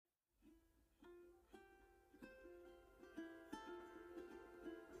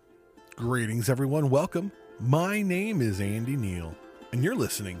Greetings, everyone. Welcome. My name is Andy Neal, and you're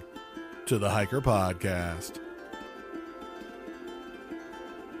listening to the Hiker Podcast.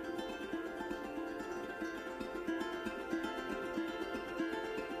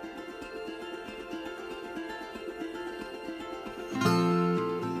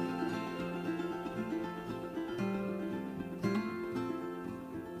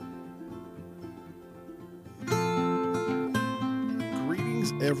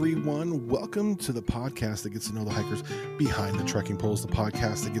 Everyone, welcome to the podcast that gets to know the hikers behind the trekking poles, the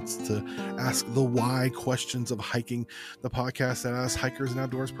podcast that gets to ask the why questions of hiking, the podcast that asks hikers and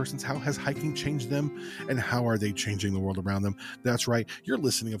outdoors persons how has hiking changed them and how are they changing the world around them. That's right, you're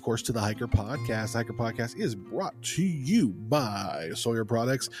listening, of course, to the Hiker Podcast. The Hiker Podcast is brought to you by Sawyer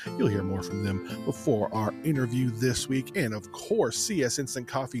Products. You'll hear more from them before our interview this week. And of course, CS Instant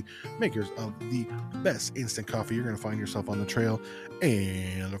Coffee, makers of the best instant coffee you're going to find yourself on the trail.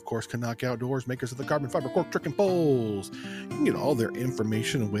 And of course, Canuck Outdoors, makers of the carbon fiber cork trekking poles. You can get all their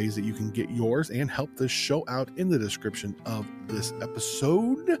information and ways that you can get yours and help this show out in the description of this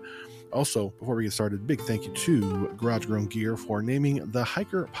episode. Also, before we get started, big thank you to Garage Grown Gear for naming the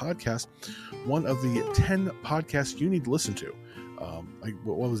Hiker Podcast one of the 10 podcasts you need to listen to.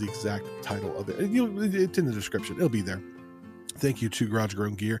 What was the exact title of it? It's in the description. It'll be there. Thank you to Garage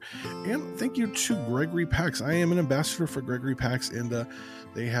Grown Gear, and thank you to Gregory Packs. I am an ambassador for Gregory Packs, and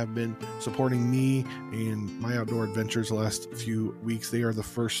they have been supporting me and my outdoor adventures the last few weeks. They are the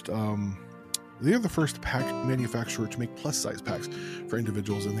first pack manufacturer to make plus size packs for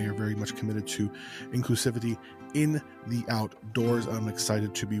individuals, and they are very much committed to inclusivity in the outdoors. I'm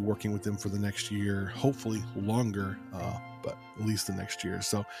excited to be working with them for the next year, hopefully longer, but at least the next year.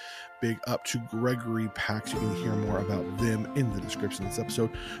 So big up to Gregory Packs. You can hear more about them in the description of this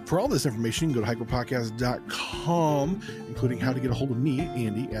episode. For all this information, you can go to hikerpodcast.com, including how to get a hold of me,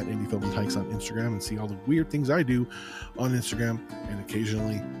 Andy, at Andy Films and Hikes on Instagram, and see all the weird things I do on Instagram and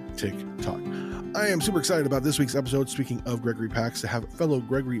occasionally TikTok. I am super excited about this week's episode. Speaking of Gregory Packs, to have fellow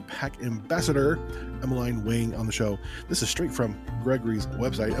Gregory Pack ambassador Emmeline Wang on the show. This is straight from Gregory's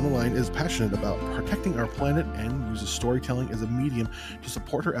website. Emmeline is passionate about protecting our planet and uses storytelling as a medium to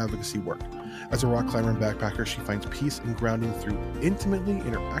support her advocacy work. As a rock climber and backpacker, she finds peace and grounding through intimately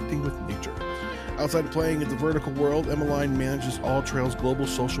interacting with nature. Outside of playing in the vertical world, Emmeline manages All Trails' global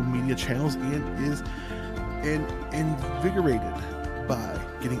social media channels and is invigorated by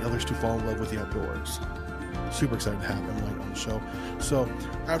getting others to fall in love with the outdoors. Super excited to have Emmeline on the show. So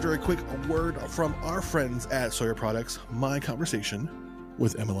after a quick word from our friends at Sawyer Products, my conversation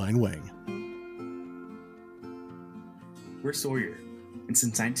with Emmeline Wang. We're Sawyer, and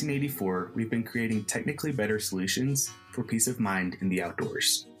since 1984, we've been creating technically better solutions for peace of mind in the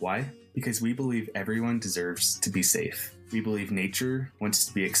outdoors. Why? Because we believe everyone deserves to be safe. We believe nature wants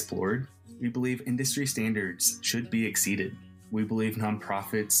to be explored. We believe industry standards should be exceeded. We believe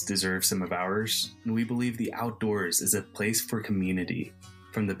nonprofits deserve some of ours, and we believe the outdoors is a place for community,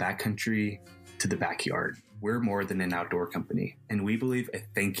 from the backcountry to the backyard. We're more than an outdoor company, and we believe a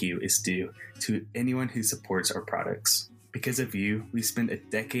thank you is due to anyone who supports our products. Because of you, we spent a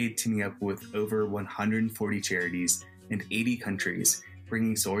decade teaming up with over 140 charities in 80 countries,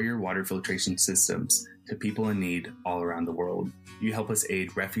 bringing Sawyer water filtration systems to people in need all around the world. You help us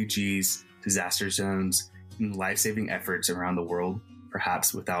aid refugees, disaster zones, and life-saving efforts around the world,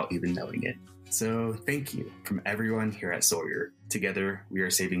 perhaps without even knowing it. So thank you from everyone here at Sawyer. Together, we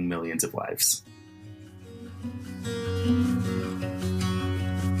are saving millions of lives.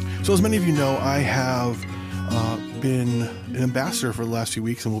 So as many of you know, I have been an ambassador for the last few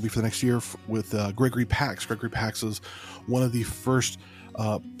weeks and will be for the next year with Gregory Packs. Gregory Packs is one of the first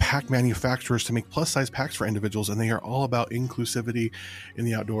pack manufacturers to make plus size packs for individuals, and they are all about inclusivity in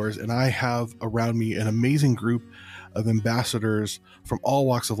the outdoors. And I have around me an amazing group of ambassadors from all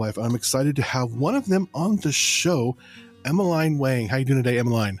walks of life. I'm excited to have one of them on the show, Emmeline Wang. How you doing today,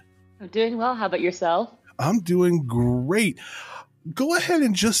 Emmeline? I'm doing well. How about yourself? I'm doing great. Go ahead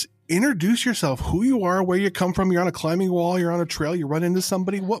and just introduce yourself, who you are, where you come from. You're on a climbing wall, you're on a trail, you run into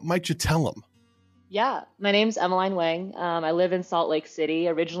somebody. What might you tell them? Yeah, my name's Emmeline Wang. I live in Salt Lake City,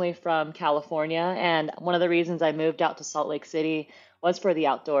 originally from California. And one of the reasons I moved out to Salt Lake City was for the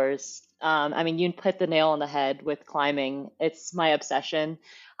outdoors. You put the nail on the head with climbing. It's my obsession.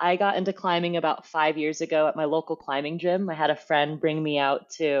 I got into climbing about 5 years ago at my local climbing gym. I had a friend bring me out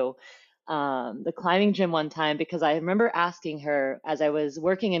to the climbing gym one time because I remember asking her as I was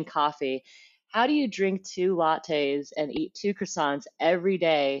working in coffee, how do you drink 2 lattes and eat 2 croissants every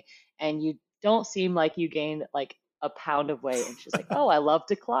day and you don't seem like you gained like a pound of weight? And she's like, oh, I love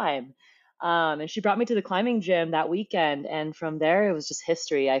to climb. And she brought me to the climbing gym that weekend. And from there, it was just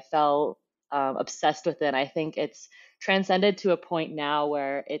history. I fell obsessed with it. I think it's transcended to a point now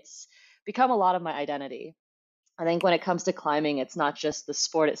where it's become a lot of my identity. I think when it comes to climbing, it's not just the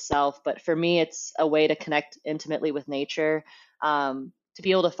sport itself, but for me, it's a way to connect intimately with nature, to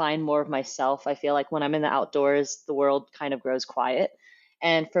be able to find more of myself. I feel like when I'm in the outdoors, the world kind of grows quiet.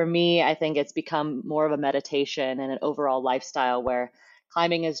 And for me, I think it's become more of a meditation and an overall lifestyle where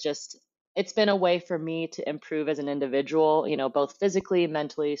climbing is just, it's been a way for me to improve as an individual, both physically,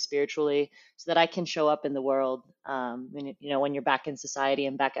 mentally, spiritually, so that I can show up in the world, when you're back in society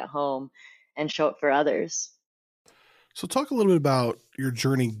and back at home and show up for others. So talk a little bit about your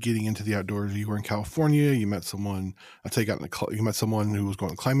journey getting into the outdoors. You were in California. You met someone. That's how you got into. You met someone who was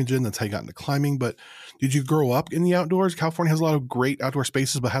going to climbing gym. That's how you got into climbing. But did you grow up in the outdoors? California has a lot of great outdoor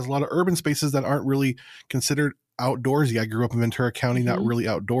spaces, but has a lot of urban spaces that aren't really considered outdoorsy. I grew up in Ventura County, not Hmm. really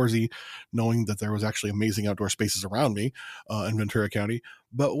outdoorsy, knowing that there was actually amazing outdoor spaces around me in Ventura County.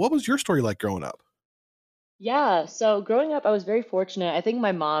 But what was your story like growing up? Yeah, so growing up, I was very fortunate. I think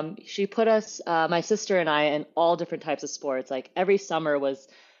my mom, she put us, my sister and I, in all different types of sports. Like every summer was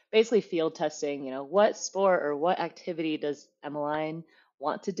basically field testing, what sport or what activity does Emmeline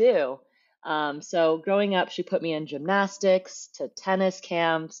want to do? So growing up, she put me in gymnastics, to tennis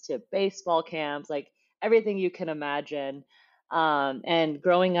camps, to baseball camps, like everything you can imagine. And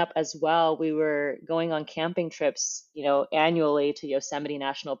growing up as well, we were going on camping trips, annually to Yosemite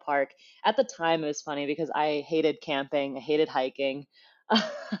National Park. At the time, it was funny because I hated camping, I hated hiking.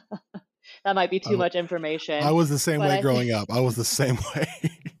 That might be I, too w- much I information, was the same but way I think growing up. I was the same way.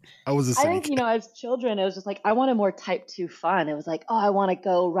 I was a I city think, kid. as children, it was just like I wanted more type 2 fun. It was like, oh, I want to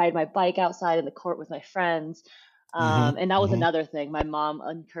go ride my bike outside in the court with my friends. Hmm. And that was Hmm. another thing. My mom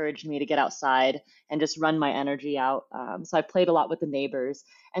encouraged me to get outside and just run my energy out. So I played a lot with the neighbors.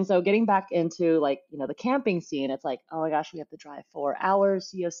 And so getting back into like, the camping scene, it's like, oh my gosh, we have to drive 4 hours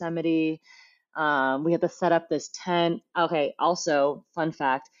to Yosemite. We had to set up this tent. Okay, also, fun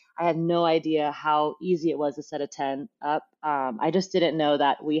fact, I had no idea how easy it was to set a tent up. I just didn't know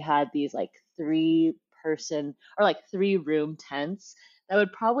that we had these like 3 person or like 3 room tents that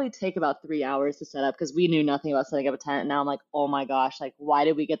would probably take about 3 hours to set up because we knew nothing about setting up a tent. And now I'm like, oh my gosh, like why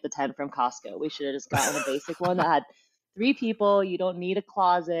did we get the tent from Costco? We should have just gotten a basic one that had 3 people. You don't need a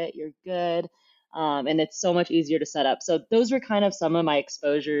closet. You're good. And it's so much easier to set up. So those were kind of some of my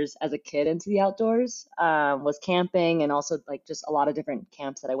exposures as a kid into the outdoors, was camping and also like just a lot of different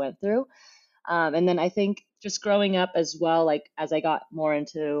camps that I went through. And then I think just growing up as well, like as I got more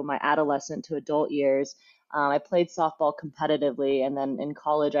into my adolescent to adult years, I played softball competitively. And then in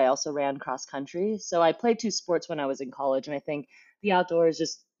college, I also ran cross country. So I played 2 sports when I was in college. And I think the outdoors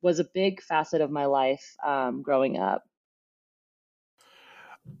just was a big facet of my life, growing up.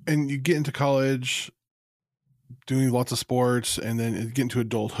 And you get into college doing lots of sports and then get into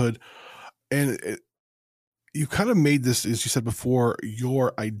adulthood. And you kind of made this, as you said before,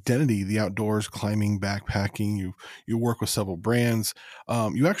 your identity, the outdoors, climbing, backpacking. You work with several brands.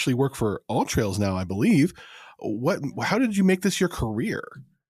 You actually work for All Trails now, I believe. How did you make this your career?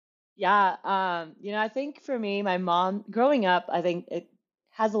 Yeah, I think for me, my mom, growing up, I think it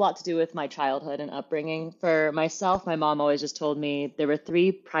has a lot to do with my childhood and upbringing. For myself, my mom always just told me there were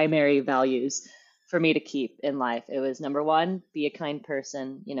 3 primary values for me to keep in life. It was number one, be a kind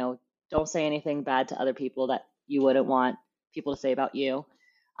person, don't say anything bad to other people that you wouldn't want people to say about you.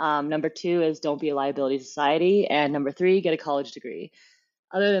 Number two is don't be a liability to society. And number three, get a college degree.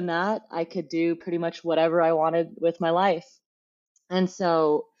 Other than that, I could do pretty much whatever I wanted with my life. And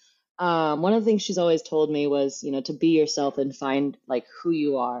so, one of the things she's always told me was, to be yourself and find like who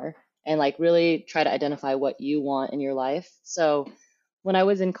you are and like really try to identify what you want in your life. So, when I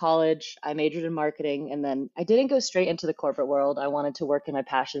was in college, I majored in marketing and then I didn't go straight into the corporate world. I wanted to work in my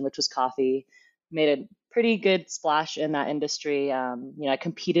passion, which was coffee. Made a pretty good splash in that industry. I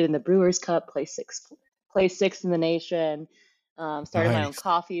competed in the Brewers Cup, placed sixth in the nation. Started my own Nice.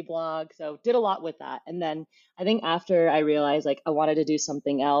 coffee blog, so did a lot with that. And then I think after I realized like I wanted to do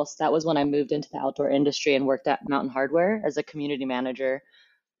something else, that was when I moved into the outdoor industry and worked at Mountain Hardware as a community manager.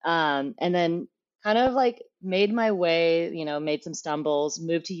 And then kind of like made my way, made some stumbles,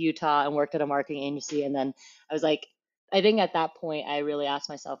 moved to Utah and worked at a marketing agency. And then I was like, I think at that point, I really asked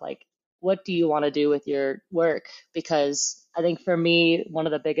myself, like, what do you want to do with your work? Because I think for me, one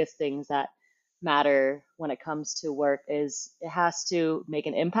of the biggest things that matter when it comes to work is it has to make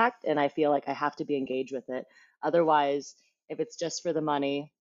an impact. And I feel like I have to be engaged with it. Otherwise, if it's just for the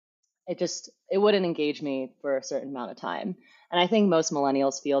money, it wouldn't engage me for a certain amount of time. And I think most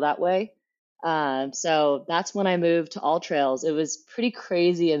millennials feel that way. So that's when I moved to All Trails. It was pretty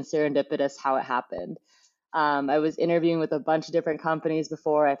crazy and serendipitous how it happened. I was interviewing with a bunch of different companies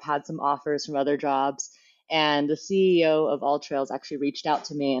before. I've had some offers from other jobs, and the CEO of All Trails actually reached out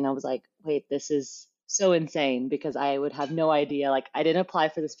to me, and I was like, "Wait, this is so insane," because I would have no idea. Like, I didn't apply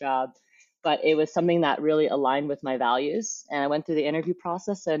for this job, but it was something that really aligned with my values, and I went through the interview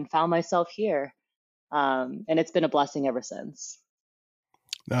process and found myself here. And it's been a blessing ever since.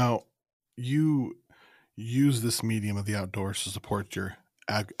 Now, you use this medium of the outdoors to support your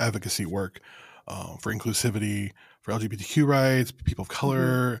advocacy work for inclusivity, for LGBTQ rights, people of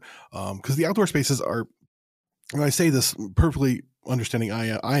color, because the outdoor spaces are, and I say this perfectly understanding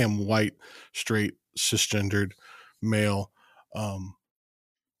I am white, straight, cisgendered, male.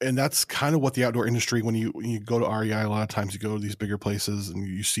 And that's kind of what the outdoor industry, when you go to REI, a lot of times you go to these bigger places and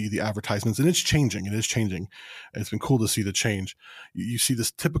you see the advertisements, and it's changing. It is changing. And it's been cool to see the change. You see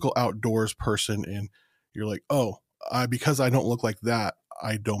this typical outdoors person and you're like, oh, because I don't look like that,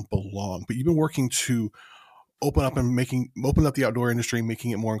 I don't belong. But you've been working to open up the outdoor industry, making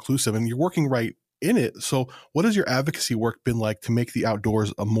it more inclusive, and you're working right in it. So what has your advocacy work been like to make the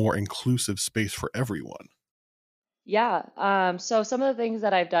outdoors a more inclusive space for everyone? Yeah. So some of the things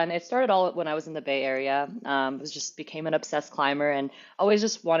that I've done, it started all when I was in the Bay Area. Was just became an obsessed climber and always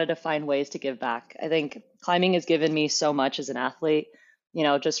just wanted to find ways to give back. I think climbing has given me so much as an athlete,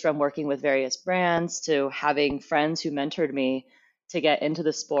 just from working with various brands to having friends who mentored me to get into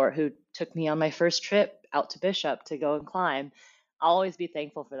the sport, who took me on my first trip out to Bishop to go and climb. I'll always be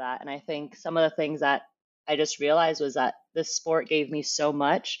thankful for that. And I think some of the things that I just realized was that this sport gave me so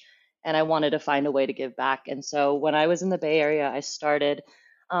much and I wanted to find a way to give back. And so when I was in the Bay Area, I started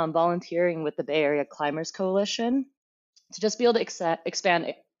volunteering with the Bay Area Climbers Coalition to just be able to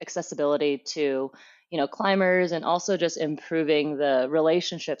expand accessibility to climbers, and also just improving the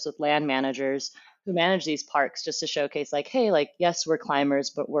relationships with land managers who manage these parks, just to showcase like, hey, like, yes, we're climbers,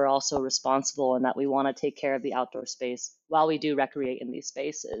 but we're also responsible, and that we want to take care of the outdoor space while we do recreate in these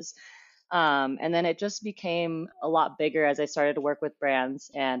spaces. And then it just became a lot bigger as I started to work with brands.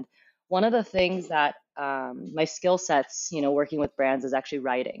 And one of the things that my skill sets, working with brands, is actually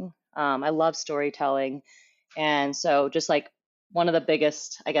writing. I love storytelling. And so just like one of the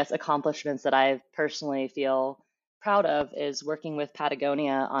biggest, I guess, accomplishments that I personally feel proud of is working with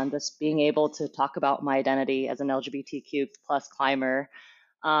Patagonia on just being able to talk about my identity as an LGBTQ plus climber,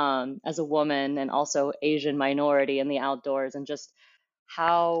 as a woman, and also Asian minority in the outdoors, and just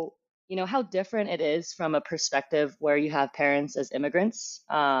how how different it is from a perspective where you have parents as immigrants,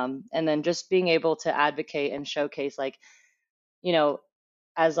 and then just being able to advocate and showcase, like, you know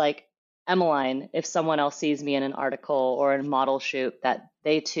as like Emmeline, if someone else sees me in an article or a model shoot, that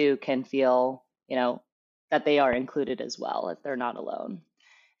they too can feel, that they are included as well, that they're not alone.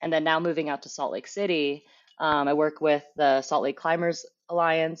 And then now moving out to Salt Lake City, I work with the Salt Lake Climbers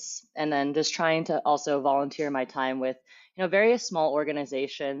Alliance, and then just trying to also volunteer my time with, various small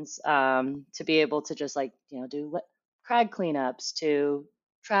organizations, to be able to just like, do crag cleanups, to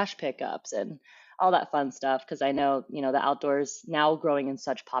trash pickups, and all that fun stuff. Because I know, the outdoors now growing in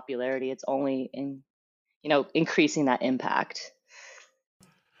such popularity, it's only increasing that impact.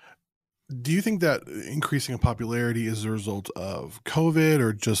 Do you think that increasing in popularity is a result of COVID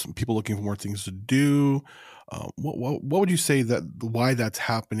or just people looking for more things to do? What would you say that why that's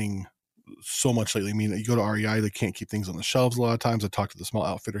happening so much lately? I mean, you go to REI, they can't keep things on the shelves a lot of times. I talked to the small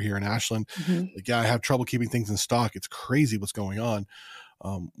outfitter here in Ashland. Mhm. Like, yeah, I have trouble keeping things in stock. It's crazy what's going on.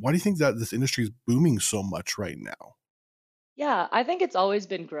 Why do you think that this industry is booming so much right now? Yeah, I think it's always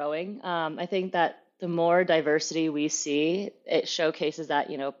been growing. I think that the more diversity we see, it showcases that,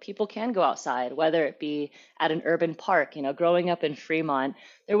 people can go outside, whether it be at an urban park. Growing up in Fremont,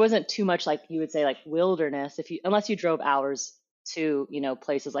 there wasn't too much, like you would say, like wilderness, unless you drove hours to,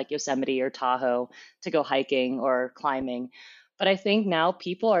 places like Yosemite or Tahoe to go hiking or climbing. But I think now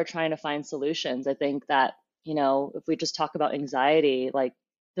people are trying to find solutions. I think that, if we just talk about anxiety, like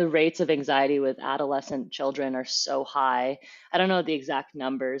the rates of anxiety with adolescent children are so high. I don't know the exact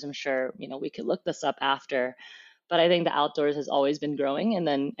numbers. I'm sure, we could look this up after, but I think the outdoors has always been growing. And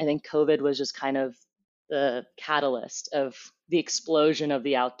then I think COVID was just kind of the catalyst of the explosion of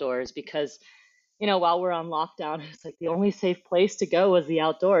the outdoors, because, while we're on lockdown, it's like the only safe place to go was the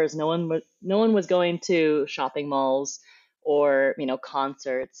outdoors. No one was going to shopping malls or,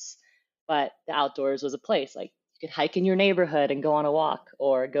 concerts, but the outdoors was a place. Like, you could hike in your neighborhood and go on a walk,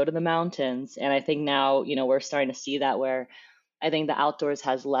 or go to the mountains. And I think now, we're starting to see that, where I think the outdoors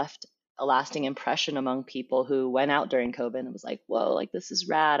has left a lasting impression among people who went out during COVID and was like, whoa, like, this is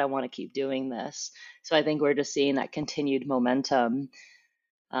rad. I want to keep doing this. So I think we're just seeing that continued momentum.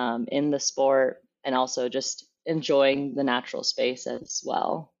 in the sport, and also just enjoying the natural space as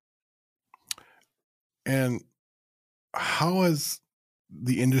well. And how has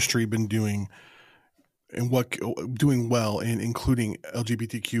the industry been doing doing well in including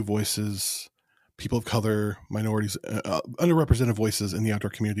LGBTQ voices, people of color, minorities, underrepresented voices in the outdoor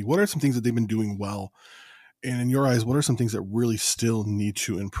community? What are some things that they've been doing well? And in your eyes, what are some things that really still need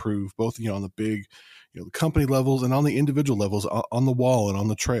to improve, both on the big, the company levels and on the individual levels, on the wall and on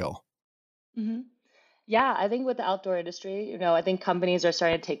the trail? Hmm. Yeah, I think with the outdoor industry, I think companies are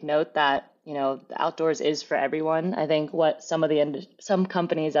starting to take note that, the outdoors is for everyone. I think what some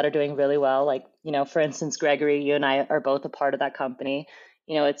companies that are doing really well, like, for instance, Gregory, you and I are both a part of that company.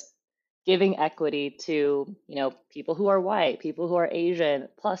 It's giving equity to, people who are white, people who are Asian,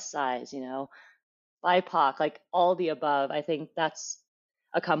 plus size, BIPOC, like all the above. I think that's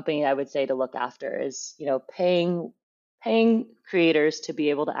a company I would say to look after is, paying creators to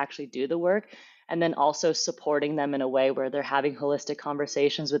be able to actually do the work, and then also supporting them in a way where they're having holistic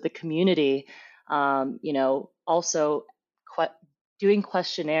conversations with the community. Also doing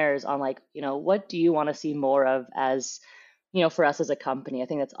questionnaires on, like, what do you want to see more of as, for us as a company. I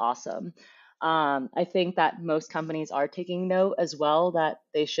think that's awesome. I think that most companies are taking note as well that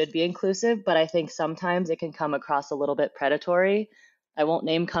they should be inclusive, but I think sometimes it can come across a little bit predatory. I won't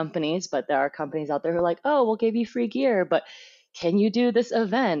name companies, but there are companies out there who are like, "Oh, we'll give you free gear, but can you do this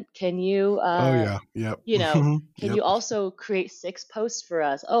event? Can you, Oh yeah, yep, can yep. you also create 6 posts for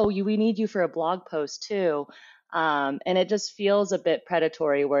us? Oh, we need you for a blog post too." And it just feels a bit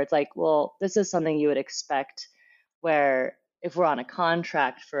predatory, where it's like, well, this is something you would expect, where if we're on a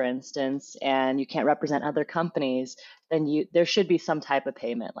contract, for instance, and you can't represent other companies, then there should be some type of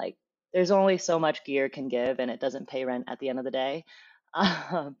payment. Like, there's only so much gear can give, and it doesn't pay rent at the end of the day.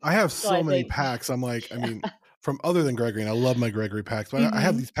 Um, I have so so I many think, packs. I'm like, I mean, from other than Gregory, and I love my Gregory packs, but I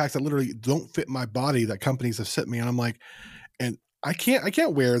have hmm these packs that literally don't fit my body that companies have sent me, and I'm like, and I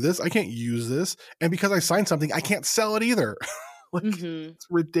can't wear this, I can't use this, and because I signed something, I can't sell it either. Like, hmm it's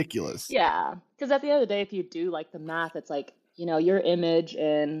ridiculous. yeah, because at the end of the day, if you do like the math, it's like, your image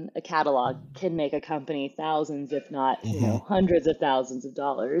in a catalog can make a company thousands, if not, Hmm. hundreds of thousands of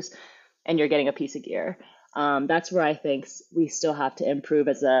dollars, and you're getting a piece of gear. That's where I think we still have to improve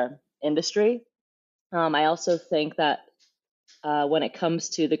as a industry. I also think that when it comes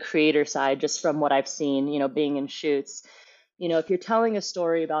to the creator side, just from what I've seen, being in shoots, if you're telling a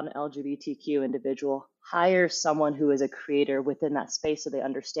story about an LGBTQ individual, hire someone who is a creator within that space so they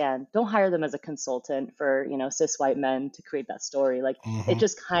understand. Don't hire them as a consultant for, cis white men to create that story. Like, it Hmm.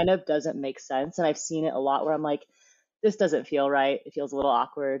 just kind of doesn't make sense. And I've seen it a lot where I'm like, this doesn't feel right. It feels a little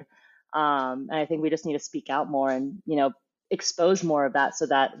awkward. And I think we just need to speak out more and, expose more of that so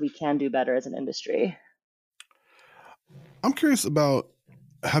that we can do better as an industry. I'm curious about,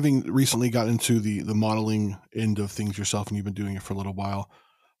 having recently got into the modeling end of things yourself, and you've been doing it for a little while.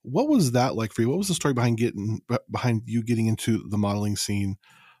 What was that like for you? What was the story behind you getting into the modeling scene,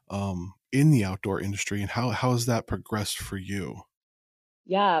 in the outdoor industry, and how has that progressed for you?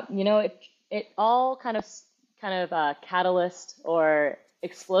 Yeah, it all kind of catalyst or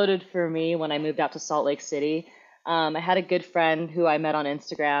exploded for me when I moved out to Salt Lake City. I had a good friend who I met on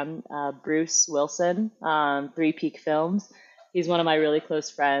Instagram, Bruce Wilson, Three Peak Films. He's one of my really close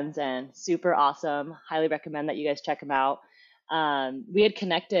friends and super awesome. Highly recommend that you guys check him out. We had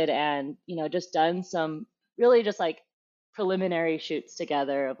connected and, just done some really just like preliminary shoots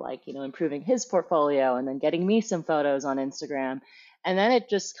together of, like, improving his portfolio and then getting me some photos on Instagram. And then it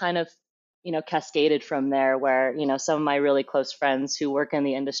just kind of, cascaded from there, where, some of my really close friends who work in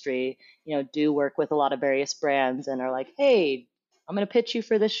the industry, do work with a lot of various brands and are like, hey, I'm going to pitch you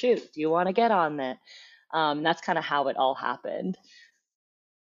for this shoot. Do you want to get on that? That's kind of how it all happened.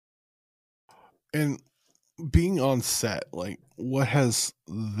 And being on set, like, what has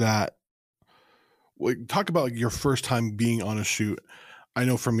that, like, talk about, like, your first time being on a shoot. I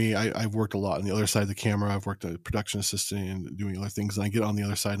know for me, I've worked a lot on the other side of the camera. I've worked as a production assistant and doing other things, and I get on the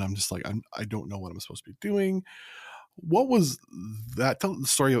other side and I'm just like, I don't know what I'm supposed to be doing. What was that? Tell the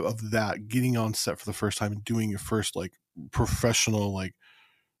story of that, getting on set for the first time and doing your first, like, professional, like,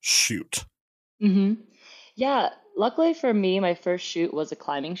 shoot. hmm Yeah, luckily for me, my first shoot was a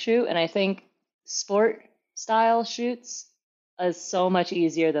climbing shoot, and I think sport style shoots is so much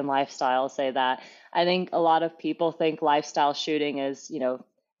easier than lifestyle, I'll say that. I think a lot of people think lifestyle shooting is,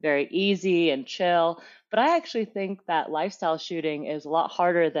 very easy and chill, but I actually think that lifestyle shooting is a lot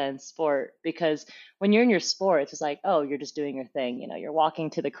harder than sport, because when you're in your sport, it's just like, oh, you're just doing your thing, you're walking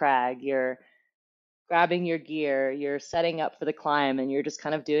to the crag, you're grabbing your gear, you're setting up for the climb, and you're just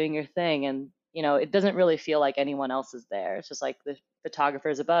kind of doing your thing. And, it doesn't really feel like anyone else is there. It's just like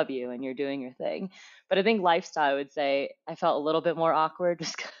photographers above you and you're doing your thing. But I think lifestyle, I would say I felt a little bit more awkward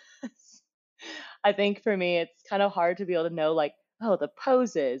just because I think for me, it's kind of hard to be able to know like, oh, the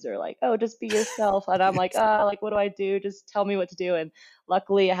poses or like, oh, just be yourself. And I'm like, Yes. like, what do I do? Just tell me what to do. And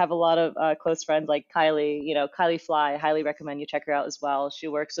luckily, I have a lot of close friends like Kylie, Kylie Fly. I highly recommend you check her out as well. She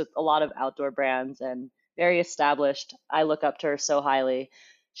works with a lot of outdoor brands and very established. I look up to her so highly.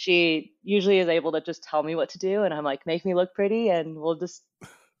 She usually is able to just tell me what to do. And I'm like, make me look pretty and we'll just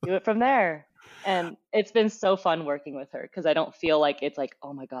do it from there. And it's been so fun working with her because I don't feel like it's like,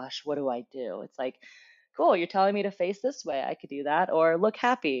 oh my gosh, what do I do? It's like, cool, you're telling me to face this way. I could do that. Or look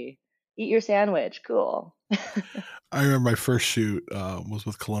happy, eat your sandwich. Cool. I remember my first shoot was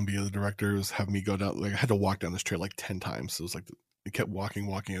with Columbia. The director was having me go down, like I had to walk down this trail like 10 times. So it was like, I kept walking.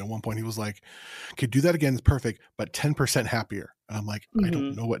 And at one point he was like, okay, do that again. It's perfect, but 10% happier. And I'm like, I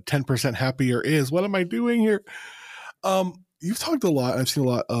don't know what 10% happier is. What am I doing here? You've talked a lot. I've seen a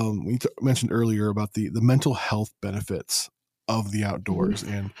lot. We mentioned earlier about the mental health benefits of the outdoors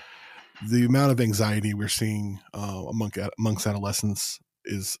and the amount of anxiety we're seeing amongst adolescents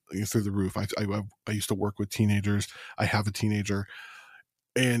is through the roof. I used to work with teenagers. I have a teenager,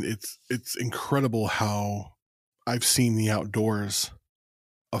 and it's incredible how I've seen the outdoors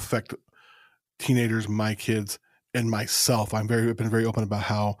affect teenagers, my kids, and myself. I've been very open about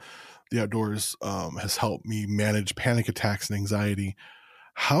how the outdoors has helped me manage panic attacks and anxiety.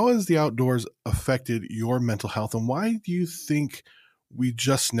 How has the outdoors affected your mental health, and why do you think we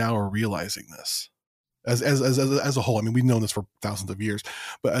just now are realizing this as a whole? I mean, we've known this for thousands of years,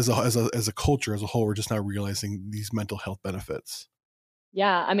 but as a culture as a whole, we're just now realizing these mental health benefits.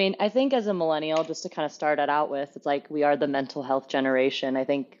 Yeah, I mean, I think as a millennial, just to kind of start it out with, it's like we are the mental health generation. I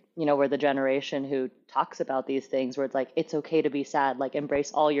think, we're the generation who talks about these things where it's like, it's okay to be sad, like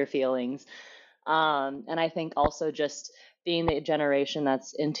embrace all your feelings. And I think also just being the generation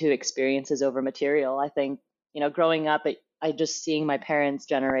that's into experiences over material. I think, growing up, I just seeing my parents'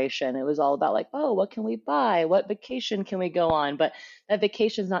 generation, it was all about like, oh, what can we buy? What vacation can we go on? But that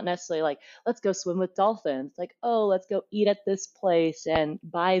vacation's not necessarily like, let's go swim with dolphins. Like, oh, let's go eat at this place and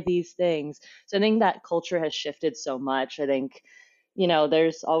buy these things. So I think that culture has shifted so much. I think,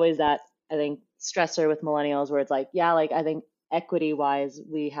 there's always that, I think, stressor with millennials where it's like, yeah, like I think equity wise,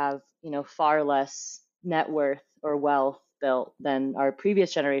 we have, far less net worth or wealth built than our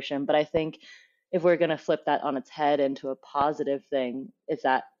previous generation. But I think if we're going to flip that on its head into a positive thing, it's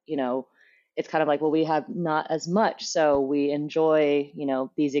that, it's kind of like, well, we have not as much. So we enjoy,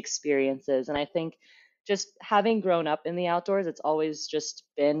 these experiences. And I think just having grown up in the outdoors, it's always just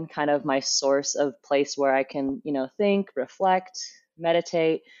been kind of my source of place where I can, think, reflect,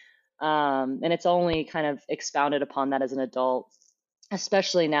 meditate. And it's only kind of expounded upon that as an adult,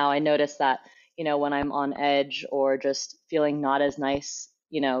 especially now. I notice that, when I'm on edge or just feeling not as nice,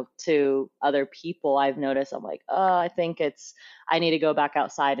 to other people, I've noticed I'm like, oh, I think I need to go back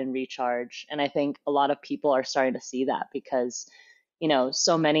outside and recharge. And I think a lot of people are starting to see that because,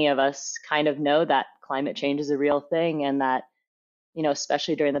 so many of us kind of know that climate change is a real thing and that,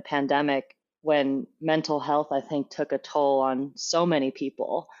 especially during the pandemic, when mental health, I think, took a toll on so many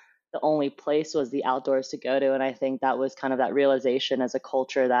people, the only place was the outdoors to go to. And I think that was kind of that realization as a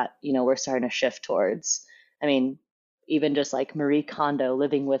culture that, we're starting to shift towards. I mean, even just like Marie Kondo,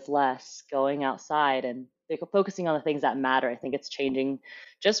 living with less, going outside and focusing on the things that matter. I think it's changing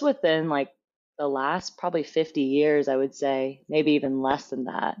just within like the last probably 50 years, I would say, maybe even less than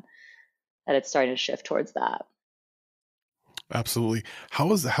that it's starting to shift towards that. Absolutely. How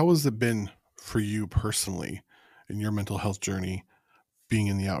has it been for you personally in your mental health journey, being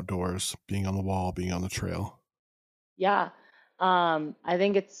in the outdoors, being on the wall, being on the trail? Yeah. I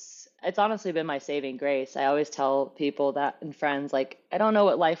think it's honestly been my saving grace. I always tell people that and friends, like, I don't know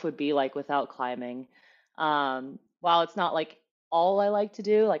what life would be like without climbing. While it's not like all I like to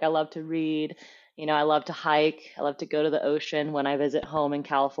do, like I love to read, I love to hike, I love to go to the ocean when I visit home in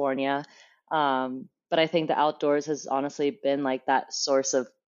California. But I think the outdoors has honestly been like that source of,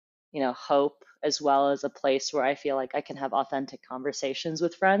 hope, as well as a place where I feel like I can have authentic conversations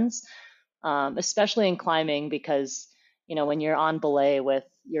with friends, especially in climbing, because, when you're on belay with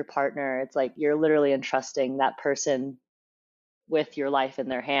your partner, it's like you're literally entrusting that person with your life in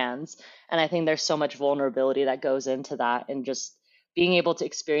their hands. And I think there's so much vulnerability that goes into that and just being able to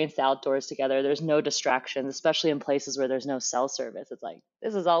experience the outdoors together. There's no distractions, especially in places where there's no cell service. It's like,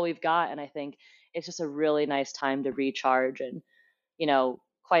 this is all we've got. And I think it's just a really nice time to recharge and,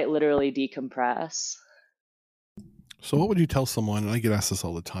 quite literally decompress. So what would you tell someone, and I get asked this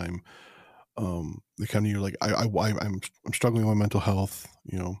all the time, they come to you like, I'm struggling with mental health,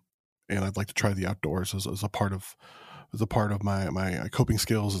 and I'd like to try the outdoors as a part of as a part of my coping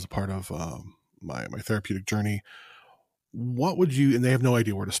skills, as a part of my therapeutic journey. What would you, and they have no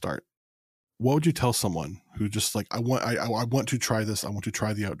idea where to start, what would you tell someone who just like, I want to try this, I want to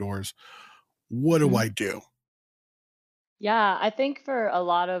try the outdoors, what do I do? Yeah, I think for a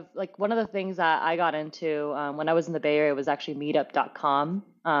lot of like one of the things that I got into when I was in the Bay Area was actually meetup.com.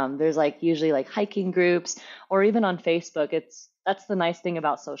 There's like usually like hiking groups or even on Facebook. That's the nice thing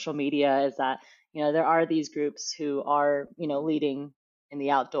about social media is that, there are these groups who are, leading in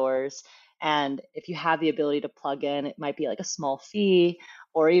the outdoors. And if you have the ability to plug in, it might be like a small fee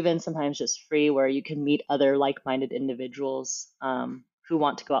or even sometimes just free where you can meet other like-minded individuals who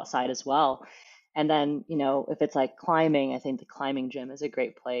want to go outside as well. And then, if it's like climbing, I think the climbing gym is a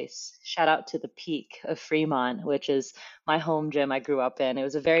great place. Shout out to the Peak of Fremont, which is my home gym I grew up in. It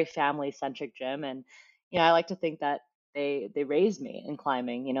was a very family-centric gym, and I like to think that they raised me in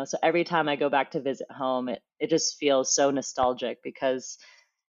climbing. So every time I go back to visit home, it just feels so nostalgic because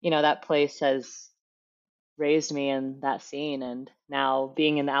that place has raised me in that scene, and now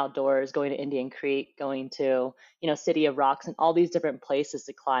being in the outdoors, going to Indian Creek, going to City of Rocks and all these different places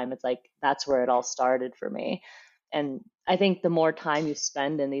to climb, it's like that's where it all started for me. And I think the more time you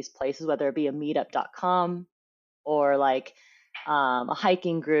spend in these places, whether it be a meetup.com or like a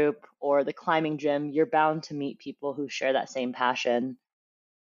hiking group or the climbing gym, you're bound to meet people who share that same passion.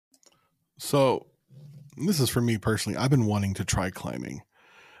 So this is for me personally. I've been wanting to try climbing.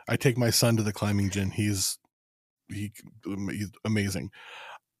 I take my son to the climbing gym. He's amazing.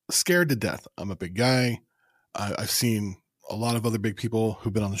 Scared to death. I'm a big guy. I've seen a lot of other big people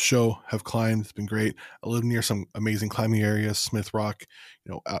who've been on the show have climbed. It's been great. I live near some amazing climbing areas, Smith Rock,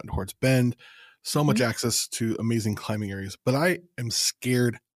 out towards Bend. So much access to amazing climbing areas, but I am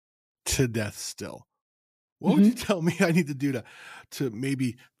scared to death still. What would you tell me I need to do to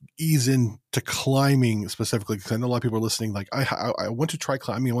maybe ease into climbing specifically? Because I know a lot of people are listening. Like I want to try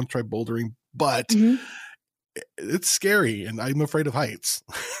climbing, I want to try bouldering, but it's scary, and I'm afraid of heights.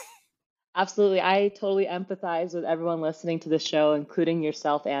 Absolutely. I totally empathize with everyone listening to the show, including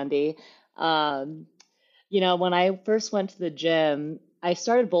yourself, Andy. Um, when I first went to the gym, I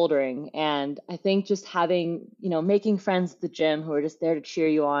started bouldering, and I think just having, making friends at the gym who are just there to cheer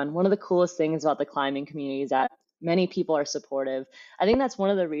you on. One of the coolest things about the climbing community is that many people are supportive. I think that's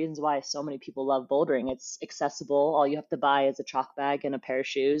one of the reasons why so many people love bouldering. It's accessible. All you have to buy is a chalk bag and a pair of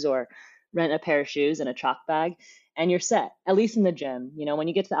shoes, or rent a pair of shoes and a chalk bag, and you're set, at least in the gym. When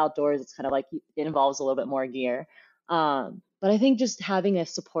you get to the outdoors, it's kind of like it involves a little bit more gear. But I think just having a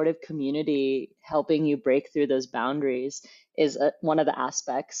supportive community helping you break through those boundaries is one of the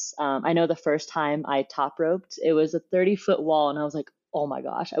aspects. I know the first time I top roped, it was a 30-foot wall, and I was like, oh my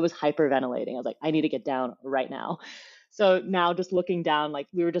gosh, I was hyperventilating. I was like, I need to get down right now. So now just looking down, like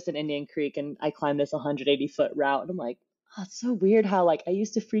we were just in Indian Creek and I climbed this 180-foot route, and I'm like, oh, it's so weird how like I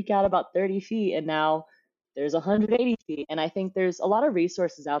used to freak out about 30 feet and now there's 180 feet. And I think there's a lot of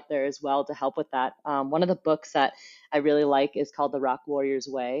resources out there as well to help with that. One of the books that I really like is called The Rock Warrior's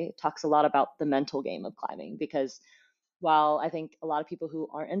Way. It talks a lot about the mental game of climbing because while I think a lot of people who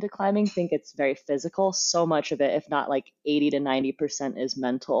aren't into climbing think it's very physical, so much of it, if not like 80 to 90% is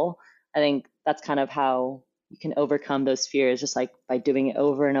mental. I think that's kind of how you can overcome those fears, just like by doing it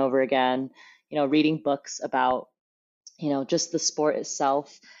over and over again, reading books about just the sport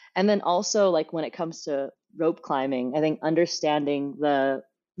itself. And then also, like when it comes to rope climbing, I think understanding the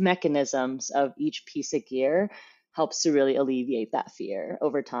mechanisms of each piece of gear helps to really alleviate that fear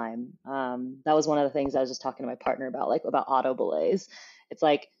over time. That was one of the things I was just talking to my partner about, like about auto belays. It's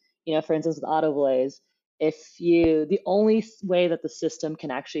like, for instance, with auto belays, the only way that the system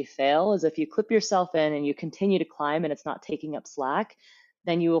can actually fail is if you clip yourself in and you continue to climb and it's not taking up slack,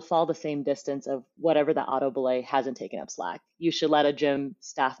 then you will fall the same distance of whatever the auto belay hasn't taken up slack. You should let a gym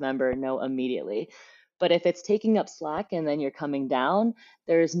staff member know immediately. But if it's taking up slack and then you're coming down,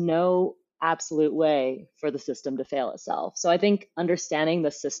 there is no absolute way for the system to fail itself. So I think understanding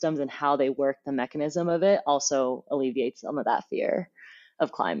the systems and how they work, the mechanism of it, also alleviates some of that fear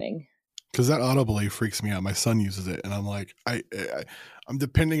of climbing. Because that auto belay freaks me out. My son uses it, and I'm like, I'm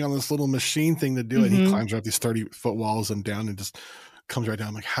depending on this little machine thing to do it. He climbs up these 30-foot walls and down and just comes right down.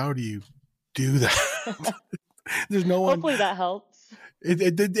 I'm like, how do you do that? There's no one. Hopefully that helps.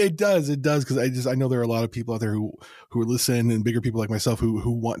 It does because I know there are a lot of people out there who listen, and bigger people like myself who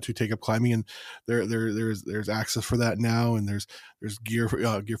want to take up climbing, and there's access for that now, and there's gear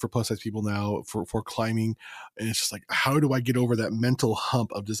for plus size people now for climbing, and it's just like, how do I get over that mental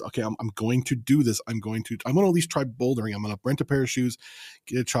hump of just, okay, I'm going to do this, I'm going to at least try bouldering, I'm going to rent a pair of shoes,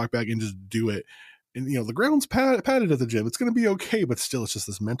 get a chalk bag, and just do it. And the ground's padded at the gym, it's going to be okay, but still it's just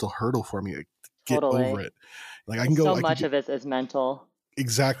this mental hurdle for me. get Totally. over it. Like I And can go, so much of it is mental.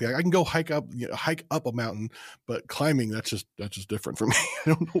 exactly. I can go hike up a mountain, but climbing, that's just different for me. I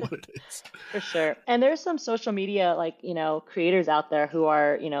don't know what it is. For sure. And there's some social media, like, creators out there who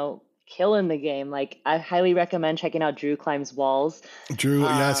are, killing the game. Like, I highly recommend checking out Drew Climbs Walls. Drew,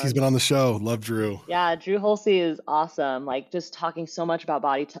 yes, he's been on the show. Love Drew. Yeah, Drew Holsey is awesome. Like, just talking so much about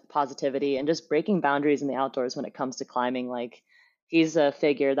body positivity and just breaking boundaries in the outdoors when it comes to climbing. Like, he's a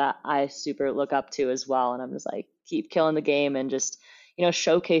figure that I super look up to as well. And I'm just like, keep killing the game and just,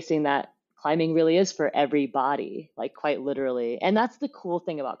 showcasing that climbing really is for everybody, like quite literally. And that's the cool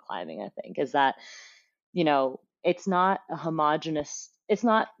thing about climbing, I think, is that, it's not it's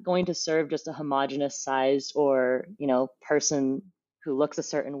not going to serve just a homogenous sized or, person who looks a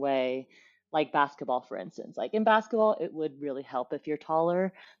certain way, like basketball, for instance. Like in basketball, it would really help if you're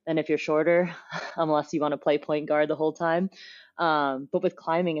taller than if you're shorter, unless you want to play point guard the whole time. But with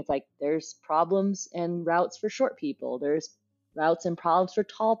climbing, it's like there's problems and routes for short people. There's routes and problems for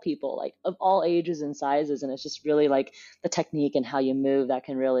tall people, like of all ages and sizes. And it's just really like the technique and how you move that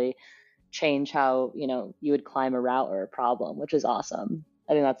can really change how, you would climb a route or a problem, which is awesome.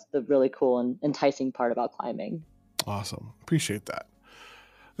 I think that's the really cool and enticing part about climbing. Awesome. Appreciate that.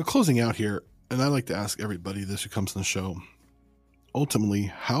 Now, closing out here, and I like to ask everybody this who comes on the show, ultimately,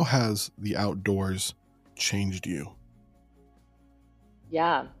 how has the outdoors changed you?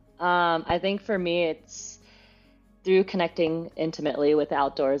 Yeah. I think for me, it's through connecting intimately with the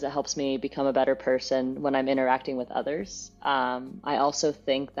outdoors, it helps me become a better person when I'm interacting with others. I also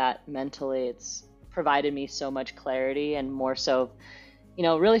think that mentally it's provided me so much clarity and more so,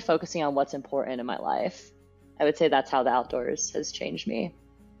 really focusing on what's important in my life. I would say that's how the outdoors has changed me.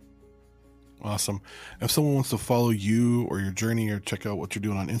 Awesome. If someone wants to follow you or your journey or check out what you're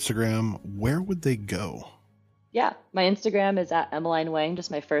doing on Instagram, where would they go? Yeah, my Instagram is at Emmeline Wang,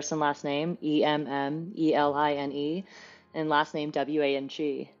 just my first and last name, Emmeline, and last name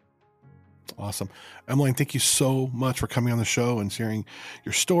Wang. Awesome. Emmeline, thank you so much for coming on the show and sharing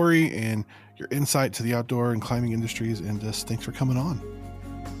your story and your insight to the outdoor and climbing industries. And just thanks for coming on.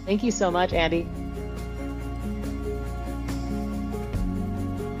 Thank you so much, Andy.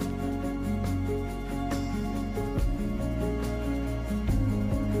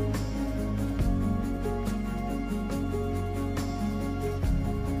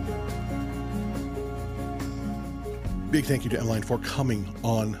 Big thank you to Emmeline for coming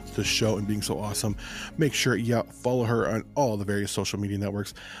on the show and being so awesome. Make sure you follow her on all the various social media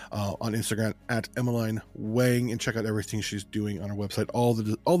networks, on Instagram at Emmeline Wang, and check out everything she's doing on her website. All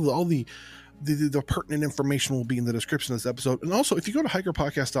the pertinent information will be in the description of this episode. And also, if you go to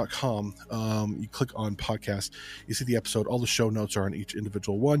hikerpodcast.com, you click on podcast, you see the episode. All the show notes are on each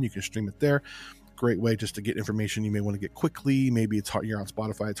individual one. You can stream it there. Great way just to get information you may want to get quickly. Maybe it's hard, you're on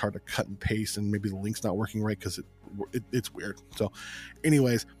Spotify, it's hard to cut and paste, and maybe the link's not working right because it's weird. So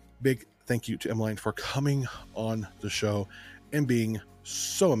anyways, big thank you to Emmeline for coming on the show and being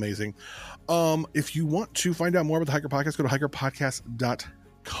so amazing. If you want to find out more about the Hiker Podcast, go to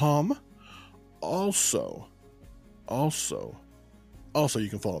hikerpodcast.com. Also, you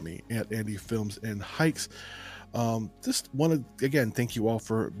can follow me at Andy Films and Hikes. Just want to again thank you all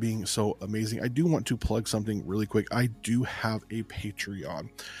for being so amazing. I do want to plug something really quick. I do have a Patreon.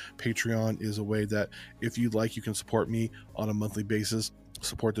 Patreon is a way that if you'd like, you can support me on a monthly basis,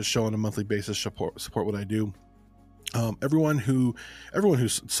 support the show on a monthly basis, support what I do. Everyone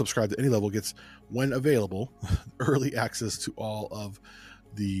who's subscribed at any level gets, when available, early access to all of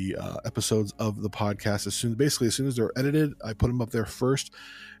the episodes of the podcast. As soon as they're edited, I put them up there first,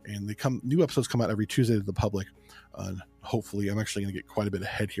 and new episodes come out every Tuesday to the public. Hopefully I'm actually going to get quite a bit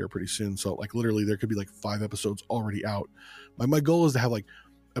ahead here pretty soon. So like literally there could be like 5 episodes already out. My goal is to have like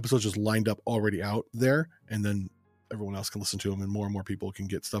episodes just lined up already out there, and then everyone else can listen to them and more people can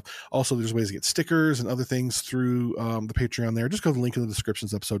get stuff. Also, there's ways to get stickers and other things through the Patreon there. Just go to the link in the description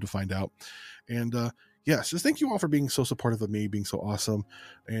of the episode to find out. And yes, just thank you all for being so supportive of me, being so awesome.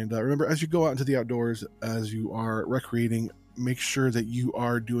 And remember, as you go out into the outdoors, as you are recreating, make sure that you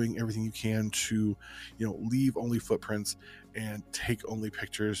are doing everything you can to, leave only footprints and take only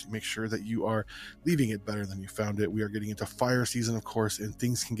pictures. Make sure that you are leaving it better than you found it. We are getting into fire season, of course, and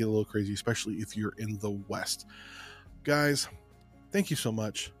things can get a little crazy, especially if you're in the West. Guys, thank you so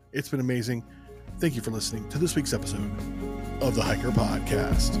much. It's been amazing. Thank you for listening to this week's episode of the Hiker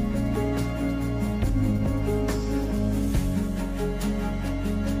Podcast.